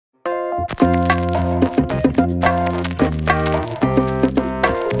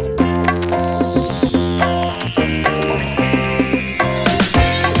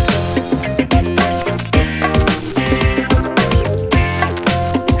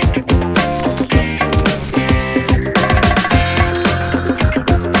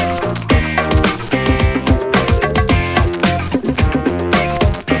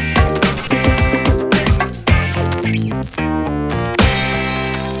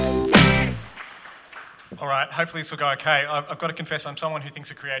All right, hopefully this will go okay. I've got to confess, I'm someone who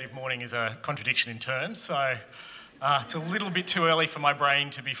thinks a creative morning is a contradiction in terms, so it's a little bit too early for my brain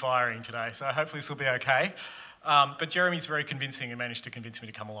to be firing today, so hopefully this will be okay. But Jeremy's very convincing and managed to convince me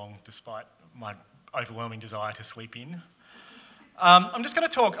to come along despite my overwhelming desire to sleep in. I'm just going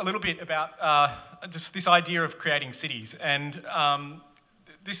to talk a little bit about this idea of creating cities, and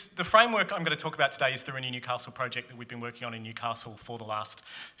the framework I'm going to talk about today is the Renew Newcastle project that we've been working on in Newcastle for the last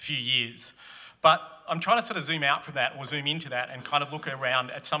few years. But I'm trying to sort of zoom out from that, or zoom into that, and kind of look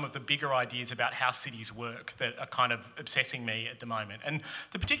around at some of the bigger ideas about how cities work that are kind of obsessing me at the moment. And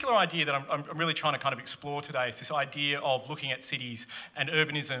the particular idea that I'm really trying to kind of explore today is this idea of looking at cities and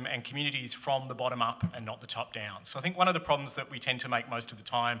urbanism and communities from the bottom up and not the top down. So I think one of the problems that we tend to make most of the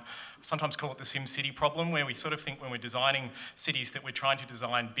time, I sometimes call it the Sim City problem, where we sort of think when we're designing cities that we're trying to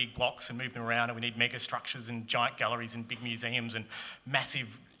design big blocks and move them around, and we need mega structures and giant galleries and big museums and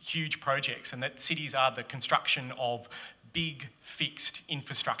massive huge projects, and that cities are the construction of big fixed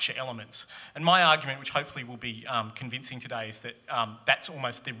infrastructure elements. And my argument, which hopefully will be convincing today, is that that's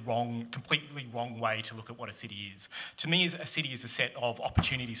almost the completely wrong way to look at what a city is. To me, a city is a set of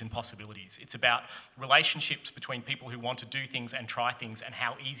opportunities and possibilities. It's about relationships between people who want to do things and try things, and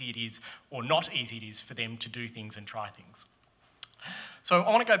how easy it is or not easy it is for them to do things and try things. So I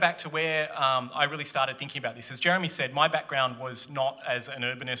want to go back to where I really started thinking about this. As Jeremy said, my background was not as an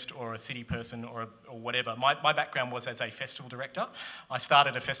urbanist or a city person or whatever. My background was as a festival director. I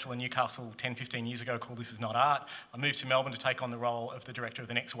started a festival in Newcastle 10, 15 years ago called This Is Not Art. I moved to Melbourne to take on the role of the director of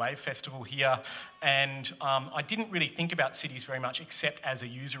the Next Wave Festival here. And I didn't really think about cities very much except as a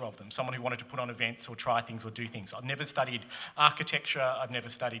user of them, someone who wanted to put on events or try things or do things. I've never studied architecture, I've never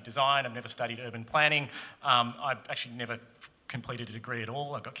studied design, I've never studied urban planning. I've actually never completed a degree at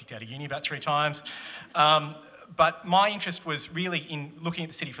all. I got kicked out of uni about 3 times. But my interest was really in looking at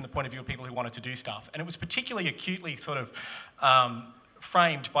the city from the point of view of people who wanted to do stuff. And it was particularly acutely sort of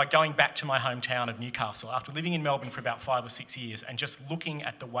framed by going back to my hometown of Newcastle after living in Melbourne for about 5 or 6 years and just looking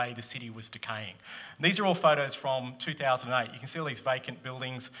at the way the city was decaying. And these are all photos from 2008. You can see all these vacant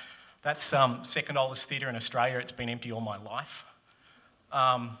buildings. That's second oldest theatre in Australia. It's been empty all my life.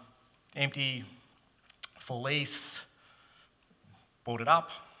 Empty, for lease, boarded up.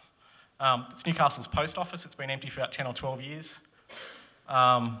 It's Newcastle's post office. It's been empty for about 10 or 12 years.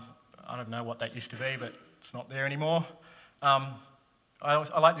 I don't know what that used to be, but it's not there anymore.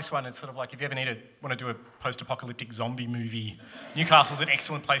 I like this one. It's sort of like if you ever want to do a post-apocalyptic zombie movie, Newcastle's an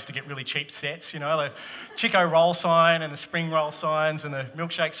excellent place to get really cheap sets. You know, the Chico roll sign and the spring roll signs and the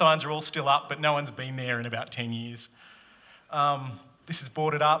milkshake signs are all still up, but no one's been there in about 10 years. This is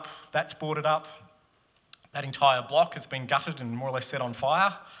boarded up. That's boarded up. That entire block has been gutted and more or less set on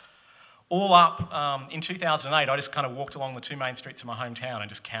fire. All up, in 2008, I just kind of walked along the 2 main streets of my hometown and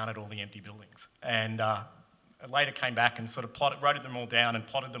just counted all the empty buildings. And I later came back and sort of wrote them all down and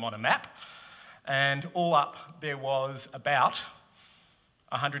plotted them on a map. And all up, there was about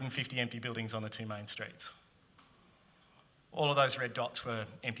 150 empty buildings on the 2 main streets. All of those red dots were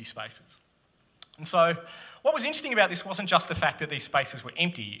empty spaces. And so what was interesting about this wasn't just the fact that these spaces were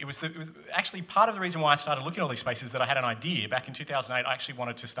empty. It was actually part of the reason why I started looking at all these spaces that I had an idea. Back in 2008, I actually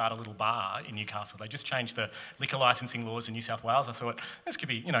wanted to start a little bar in Newcastle. They just changed the liquor licensing laws in New South Wales. I thought, this could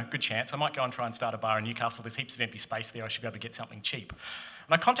be, a good chance. I might go and try and start a bar in Newcastle. There's heaps of empty space there. I should be able to get something cheap.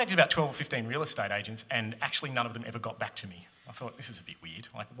 And I contacted about 12 or 15 real estate agents, and actually none of them ever got back to me. I thought, this is a bit weird.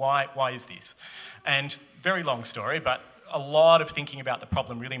 Like, why is this? And very long story, but a lot of thinking about the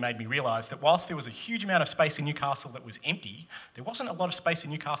problem really made me realise that whilst there was a huge amount of space in Newcastle that was empty, there wasn't a lot of space in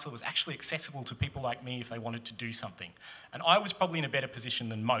Newcastle that was actually accessible to people like me if they wanted to do something. And I was probably in a better position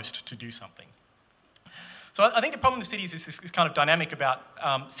than most to do something. So I think the problem with cities is this kind of dynamic about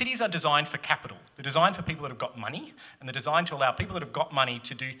cities are designed for capital. They're designed for people that have got money, and they're designed to allow people that have got money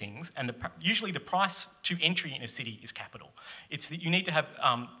to do things, and usually the price to entry in a city is capital. It's that you need to have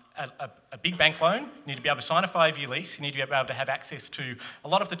a big bank loan, you need to be able to sign a 5-year lease, you need to be able to have access to, a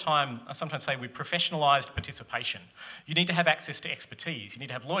lot of the time, I sometimes say with professionalised participation. You need to have access to expertise, you need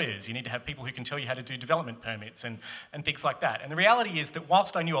to have lawyers, you need to have people who can tell you how to do development permits and things like that. And the reality is that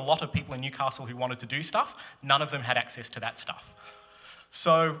whilst I knew a lot of people in Newcastle who wanted to do stuff, none of them had access to that stuff.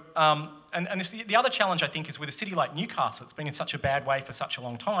 So, the other challenge I think is with a city like Newcastle, it's been in such a bad way for such a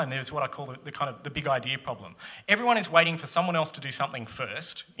long time, there's what I call the big idea problem. Everyone is waiting for someone else to do something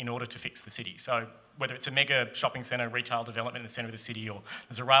first in order to fix the city. So whether it's a mega shopping centre, retail development in the centre of the city, or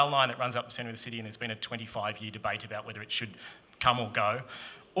there's a rail line that runs up the centre of the city and there's been a 25-year debate about whether it should come or go.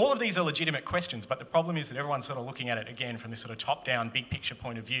 All of these are legitimate questions, but the problem is that everyone's sort of looking at it again from this sort of top-down, big picture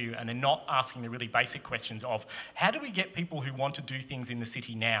point of view, and they're not asking the really basic questions of how do we get people who want to do things in the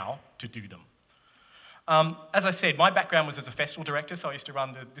city now to do them? As I said, my background was as a festival director, so I used to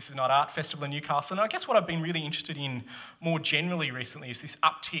run the This Is Not Art Festival in Newcastle. And I guess what I've been really interested in more generally recently is this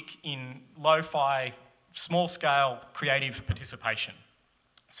uptick in lo-fi, small-scale creative participation.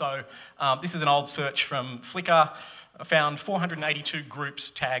 So this is an old search from Flickr. I found 482 groups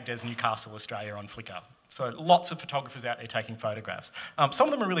tagged as Newcastle, Australia on Flickr. So lots of photographers out there taking photographs. Some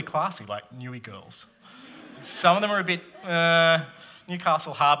of them are really classy, like Newy Girls. Some of them are a bit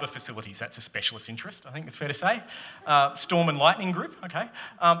Newcastle Harbour Facilities, that's a specialist interest, I think it's fair to say. Storm and Lightning Group, okay.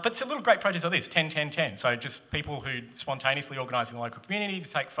 But it's a little great project like this, 10-10-10. So just people who spontaneously organise in the local community to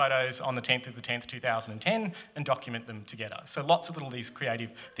take photos on the 10th of the 10th, 2010 and document them together. So lots of little these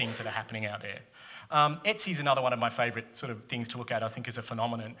creative things that are happening out there. Etsy is another one of my favourite sort of things to look at, I think, as a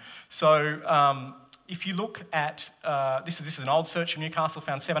phenomenon. So if you look at, this is an old search from Newcastle,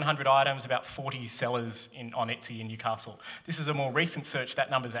 found 700 items, about 40 sellers on Etsy in Newcastle. This is a more recent search,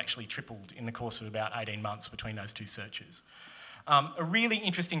 that number's actually tripled in the course of about 18 months between those two searches. A really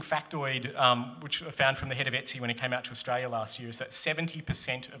interesting factoid, which I found from the head of Etsy when he came out to Australia last year, is that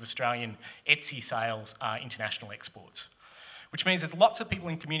 70% of Australian Etsy sales are international exports. Which means there's lots of people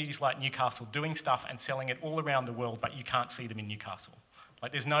in communities like Newcastle doing stuff and selling it all around the world, but you can't see them in Newcastle.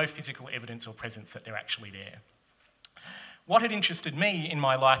 Like there's no physical evidence or presence that they're actually there. What had interested me in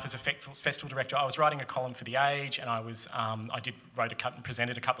my life as a festival director, I was writing a column for The Age, and I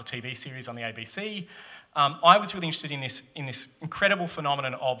presented a couple of TV series on the ABC. I was really interested in this incredible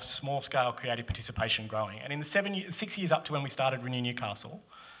phenomenon of small-scale creative participation growing. And in the 6 years up to when we started Renew Newcastle,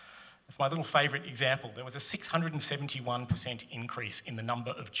 it's my little favourite example. There was a 671% increase in the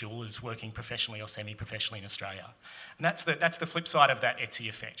number of jewellers working professionally or semi-professionally in Australia. And that's the flip side of that Etsy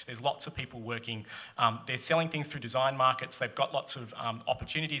effect. There's lots of people working, they're selling things through design markets, they've got lots of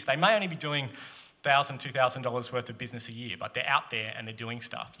opportunities. They may only be doing $1,000, $2,000 worth of business a year, but they're out there and they're doing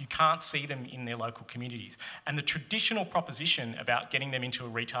stuff. You can't see them in their local communities. And the traditional proposition about getting them into a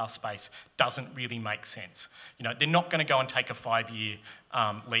retail space doesn't really make sense. You know, they're not going to go and take a 5-year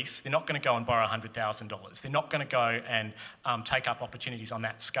lease. They're not going to go and borrow $100,000. They're not going to go and take up opportunities on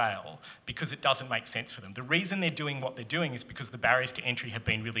that scale because it doesn't make sense for them. The reason they're doing what they're doing is because the barriers to entry have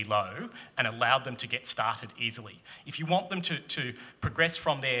been really low and allowed them to get started easily. If you want them to progress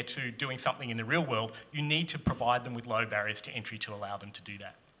from there to doing something in the real world, you need to provide them with low barriers to entry to allow them to do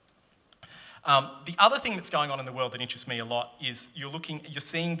that. The other thing that's going on in the world that interests me a lot is you're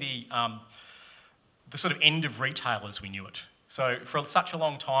seeing the sort of end of retail as we knew it. So for such a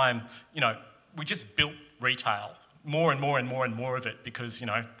long time, you know, we just built retail, more and more and more and more of it because, you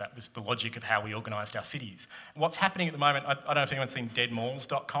know, that was the logic of how we organised our cities. What's happening at the moment, I don't know if anyone's seen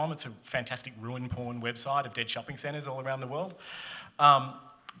deadmalls.com. It's a fantastic ruin porn website of dead shopping centres all around the world.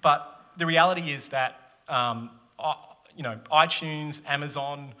 But the reality is that, you know, iTunes,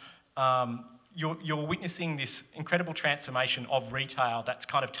 Amazon, you're witnessing this incredible transformation of retail that's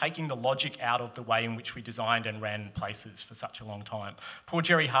kind of taking the logic out of the way in which we designed and ran places for such a long time. Poor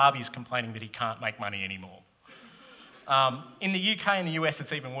Jerry Harvey's complaining that he can't make money anymore. In the UK and the US,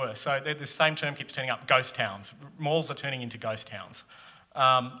 it's even worse. So the same term keeps turning up, ghost towns. Malls are turning into ghost towns.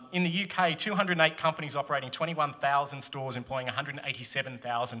 In the UK, 208 companies operating 21,000 stores employing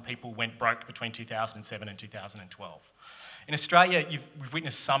 187,000 people went broke between 2007 and 2012. In Australia, we've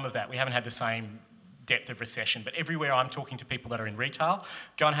witnessed some of that. We haven't had the same depth of recession, but everywhere I'm talking to people that are in retail,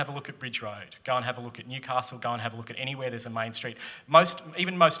 go and have a look at Bridge Road, go and have a look at Newcastle, go and have a look at anywhere there's a main street.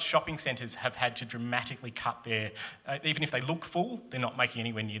 Even most shopping centres have had to dramatically cut their, even if they look full, they're not making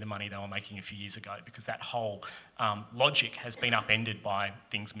anywhere near the money they were making a few years ago because that whole logic has been upended by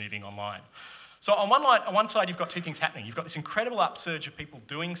things moving online. So on one side, you've got two things happening. You've got this incredible upsurge of people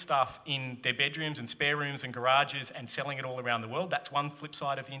doing stuff in their bedrooms and spare rooms and garages and selling it all around the world. That's one flip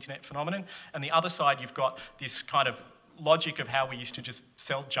side of the internet phenomenon. And the other side, you've got this kind of logic of how we used to just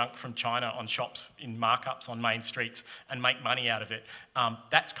sell junk from China on shops in markups on main streets and make money out of it.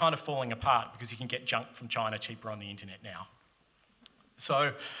 That's kind of falling apart because you can get junk from China cheaper on the internet now.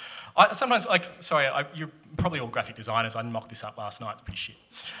 So sometimes, you're probably all graphic designers. I mocked this up last night. It's pretty shit.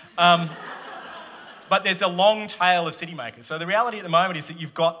 But there's a long tail of city makers. So the reality at the moment is that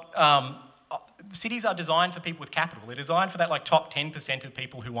you've got, cities are designed for people with capital. They're designed for that like top 10% of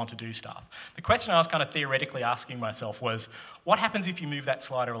people who want to do stuff. The question I was kind of theoretically asking myself was, what happens if you move that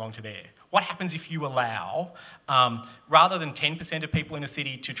slider along to there? What happens if you allow, rather than 10% of people in a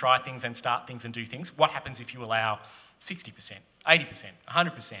city to try things and start things and do things, what happens if you allow 60%, 80%,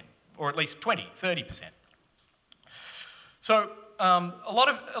 100%, or at least 20, 30%? So a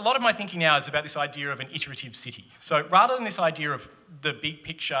lot of my thinking now is about this idea of an iterative city. So rather than this idea of the big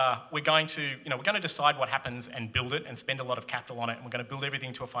picture, we're going to decide what happens and build it and spend a lot of capital on it, and we're going to build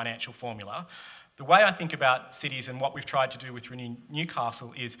everything to a financial formula. The way I think about cities and what we've tried to do with Renew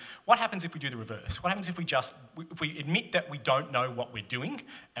Newcastle is, what happens if we do the reverse? What happens if we admit that we don't know what we're doing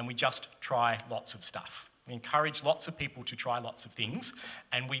and we just try lots of stuff? We encourage lots of people to try lots of things,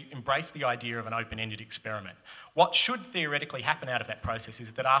 and we embrace the idea of an open-ended experiment. What should theoretically happen out of that process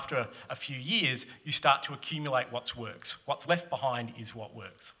is that after a few years, you start to accumulate what works. What's left behind is what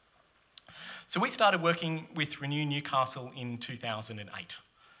works. So we started working with Renew Newcastle in 2008.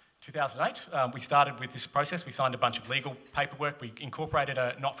 2008, we started with this process. We signed a bunch of legal paperwork. We incorporated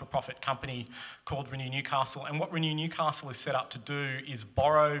a not-for-profit company called Renew Newcastle. And what Renew Newcastle is set up to do is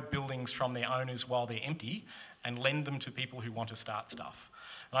borrow buildings from their owners while they're empty and lend them to people who want to start stuff.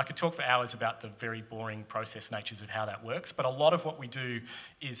 And I could talk for hours about the very boring process natures of how that works, but a lot of what we do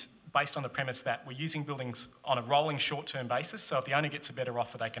is based on the premise that we're using buildings on a rolling short-term basis, so if the owner gets a better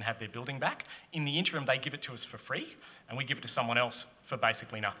offer, they can have their building back. In the interim, they give it to us for free, and we give it to someone else for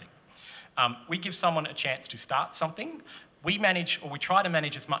basically nothing. We give someone a chance to start something. We manage, or we try to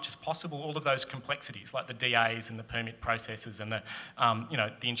manage as much as possible, all of those complexities, like the DAs and the permit processes and the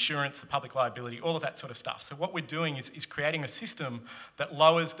insurance, the public liability, all of that sort of stuff. So what we're doing is creating a system that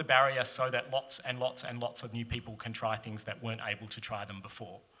lowers the barrier so that lots and lots and lots of new people can try things that weren't able to try them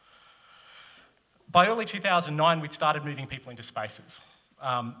before. By early 2009, we'd started moving people into spaces.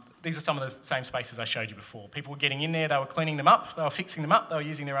 These are some of the same spaces I showed you before. People were getting in there, they were cleaning them up, they were fixing them up, they were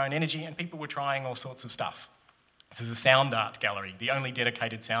using their own energy, and people were trying all sorts of stuff. This is a sound art gallery, the only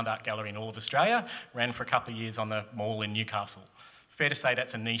dedicated sound art gallery in all of Australia, ran for a couple of years on the mall in Newcastle. Fair to say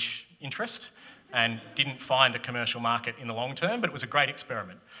that's a niche interest and didn't find a commercial market in the long term, but it was a great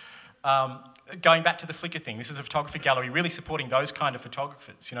experiment. Going back to the Flickr thing, this is a photography gallery really supporting those kind of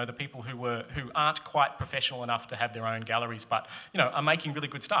photographers, the people who aren't quite professional enough to have their own galleries, but are making really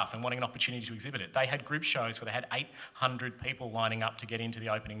good stuff and wanting an opportunity to exhibit it. They had group shows where they had 800 people lining up to get into the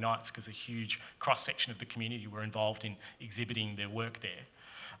opening nights because a huge cross-section of the community were involved in exhibiting their work there.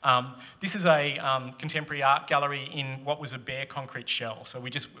 This is a contemporary art gallery in what was a bare concrete shell. So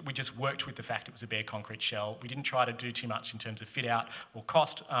we just worked with the fact it was a bare concrete shell. We didn't try to do too much in terms of fit out or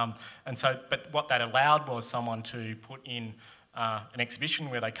cost. But what that allowed was someone to put in an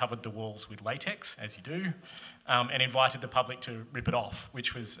exhibition where they covered the walls with latex, as you do, and invited the public to rip it off,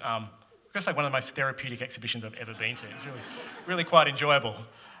 which was, I'm going to say, one of the most therapeutic exhibitions I've ever been to. It's really quite enjoyable.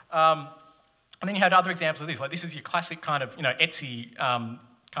 And then you had other examples of this. Like this is your classic kind of, Etsy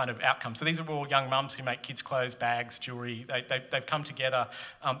kind of outcome. So these are all young mums who make kids' clothes, bags, jewellery. They've come together.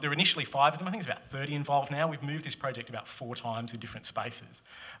 There were initially 5 of them. I think there's about 30 involved now. We've moved this project about 4 times in different spaces.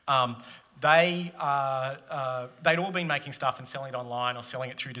 They'd all been making stuff and selling it online or selling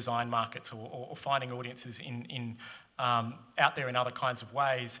it through design markets or finding audiences out there in other kinds of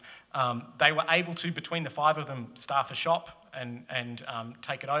ways. They were able to, between the 5 of them, staff a shop and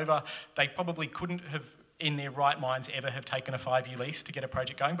take it over. They probably couldn't have, in their right minds, ever have taken a 5-year lease to get a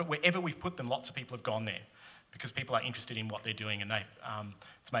project going, but wherever we've put them, lots of people have gone there because people are interested in what they're doing and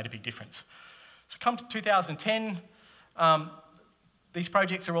it's made a big difference. So come to 2010, these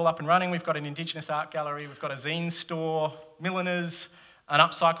projects are all up and running. We've got an Indigenous art gallery, we've got a zine store, milliners, an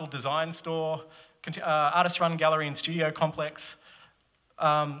upcycled design store, artist-run gallery and studio complex.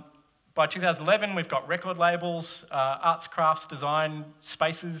 By 2011, we've got record labels, arts, crafts, design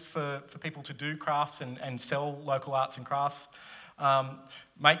spaces for people to do crafts and sell local arts and crafts.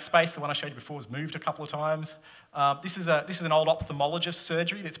 Makespace, the one I showed you before, has moved a couple of times. This is an old ophthalmologist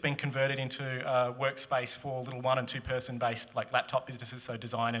surgery that's been converted into a workspace for little 1- and 2-person based like laptop businesses, so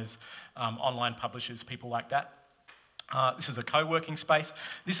designers, online publishers, people like that. This is a co-working space.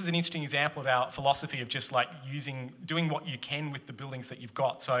 This is an interesting example of our philosophy of just like doing what you can with the buildings that you've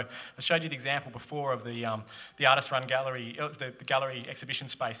got. So I showed you the example before of the artist-run gallery, the gallery exhibition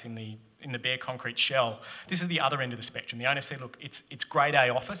space in the bare concrete shell. This is the other end of the spectrum. The owner said, look, it's grade A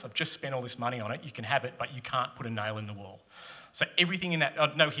office. I've just spent all this money on it. You can have it, but you can't put a nail in the wall. So everything in that,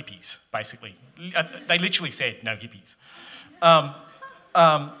 no hippies, basically. They literally said no hippies.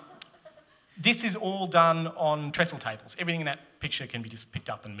 This is all done on trestle tables. Everything in that picture can be just picked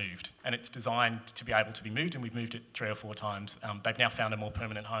up and moved, and it's designed to be able to be moved, and we've moved it 3 or 4 times. They've now found a more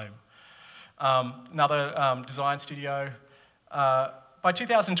permanent home. Another design studio. By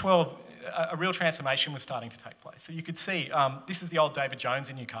 2012, a real transformation was starting to take place. So you could see, this is the old David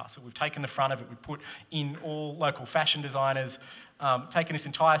Jones in Newcastle. We've taken the front of it, we've put in all local fashion designers, taken this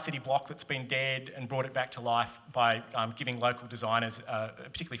entire city block that's been dead and brought it back to life by giving local designers,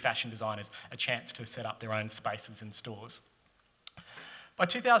 particularly fashion designers, a chance to set up their own spaces and stores. By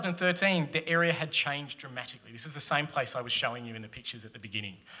 2013, the area had changed dramatically. This is the same place I was showing you in the pictures at the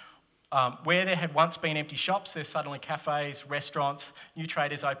beginning. Where there had once been empty shops, there's suddenly cafes, restaurants, new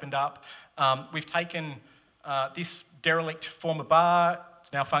traders opened up. We've taken this derelict former bar,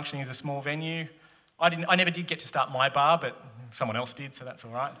 it's now functioning as a small venue. I never did get to start my bar, but someone else did, so that's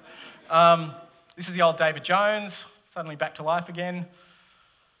all right. This is the old David Jones, suddenly back to life again.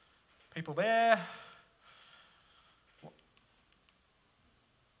 People there.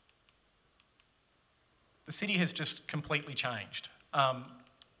 The city has just completely changed.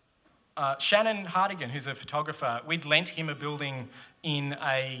 Shannon Hardigan, who's a photographer, we'd lent him a building in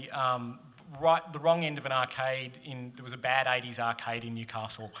the wrong end of an arcade. There was a bad 80s arcade in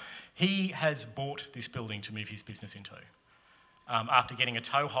Newcastle. He has bought this building to move his business into, after getting a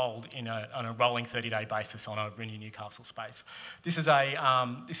toehold on a rolling 30-day basis on a Renew Newcastle space. This is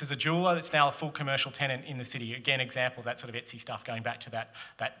a jeweller that's now a full commercial tenant in the city. Again, example of that sort of Etsy stuff going back to that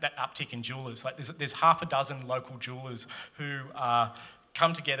uptick in jewellers. Like there's half a dozen local jewellers who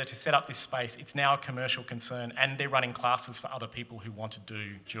come together to set up this space. It's now a commercial concern, and they're running classes for other people who want to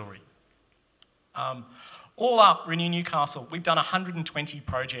do jewellery. All up, Renew Newcastle, we've done 120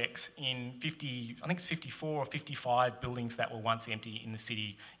 projects in 54 or 55 buildings that were once empty in the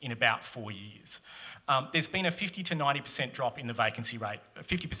city in about 4 years. There's been a 50 to 90% drop in the vacancy rate,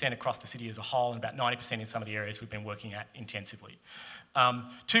 50% across the city as a whole, and about 90% in some of the areas we've been working at intensively.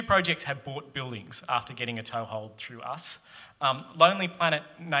 2 projects have bought buildings after getting a toehold through us. Lonely Planet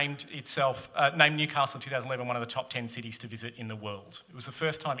named Newcastle in 2011 one of the top 10 cities to visit in the world. It was the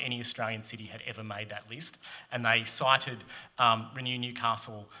first time any Australian city had ever made that list, and they cited Renew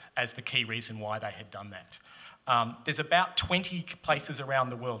Newcastle as the key reason why they had done that. There's about 20 places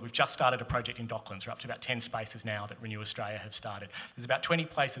around the world. We've just started a project in Docklands. We're up to about 10 spaces now that Renew Australia have started. There's about 20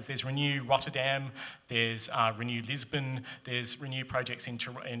 places. There's Renew Rotterdam, there's Renew Lisbon, there's Renew projects in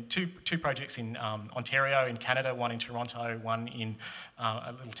two projects in Ontario, in Canada, one in Toronto, one in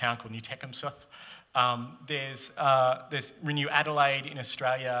a little town called New Tecumseth. There's Renew Adelaide in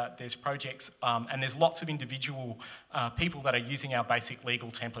Australia, there's projects, and there's lots of individual people that are using our basic legal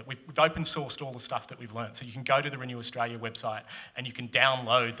template. We've open sourced all the stuff that we've learned, so you can go to the Renew Australia website and you can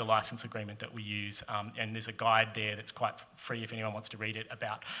download the licence agreement that we use, and there's a guide there that's quite free if anyone wants to read it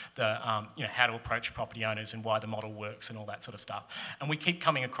about the, how to approach property owners and why the model works and all that sort of stuff. And we keep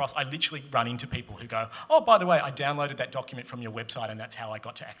coming across, I literally run into people who go, oh, by the way, I downloaded that document from your website and that's how I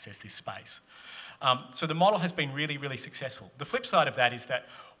got to access this space. So the model has been really, really successful. The flip side of that is that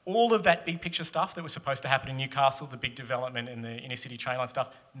all of that big picture stuff that was supposed to happen in Newcastle, the big development and the inner city train line stuff,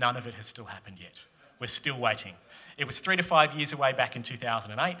 none of it has still happened yet. We're still waiting. It was 3 to 5 years away back in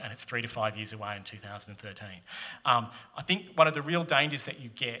 2008, and it's 3 to 5 years away in 2013. I think one of the real dangers that you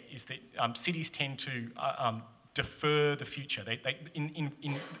get is that cities tend to defer the future.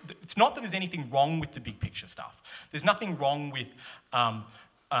 It's not that there's anything wrong with the big picture stuff. There's nothing wrong with,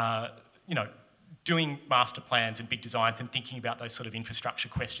 doing master plans and big designs and thinking about those sort of infrastructure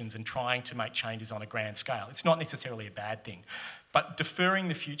questions and trying to make changes on a grand scale. It's not necessarily a bad thing. But deferring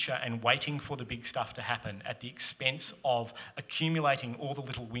the future and waiting for the big stuff to happen at the expense of accumulating all the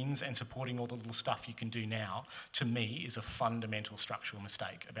little wins and supporting all the little stuff you can do now, to me, is a fundamental structural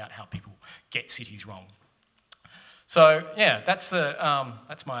mistake about how people get cities wrong. So yeah, that's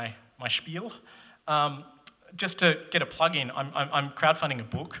my spiel. Just to get a plug in, I'm crowdfunding a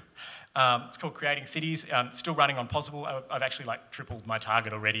book. It's called Creating Cities. It's still running on Possible. I've actually tripled my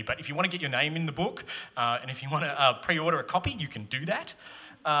target already. But if you want to get your name in the book, and if you want to pre-order a copy, you can do that.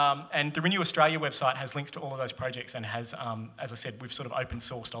 And the Renew Australia website has links to all of those projects and has, as I said, we've sort of open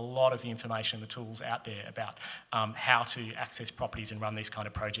sourced a lot of the information, the tools out there about how to access properties and run these kind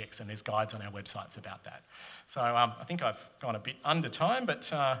of projects, and there's guides on our websites about that. So I think I've gone a bit under time, but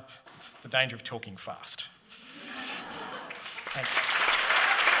it's the danger of talking fast. Thanks.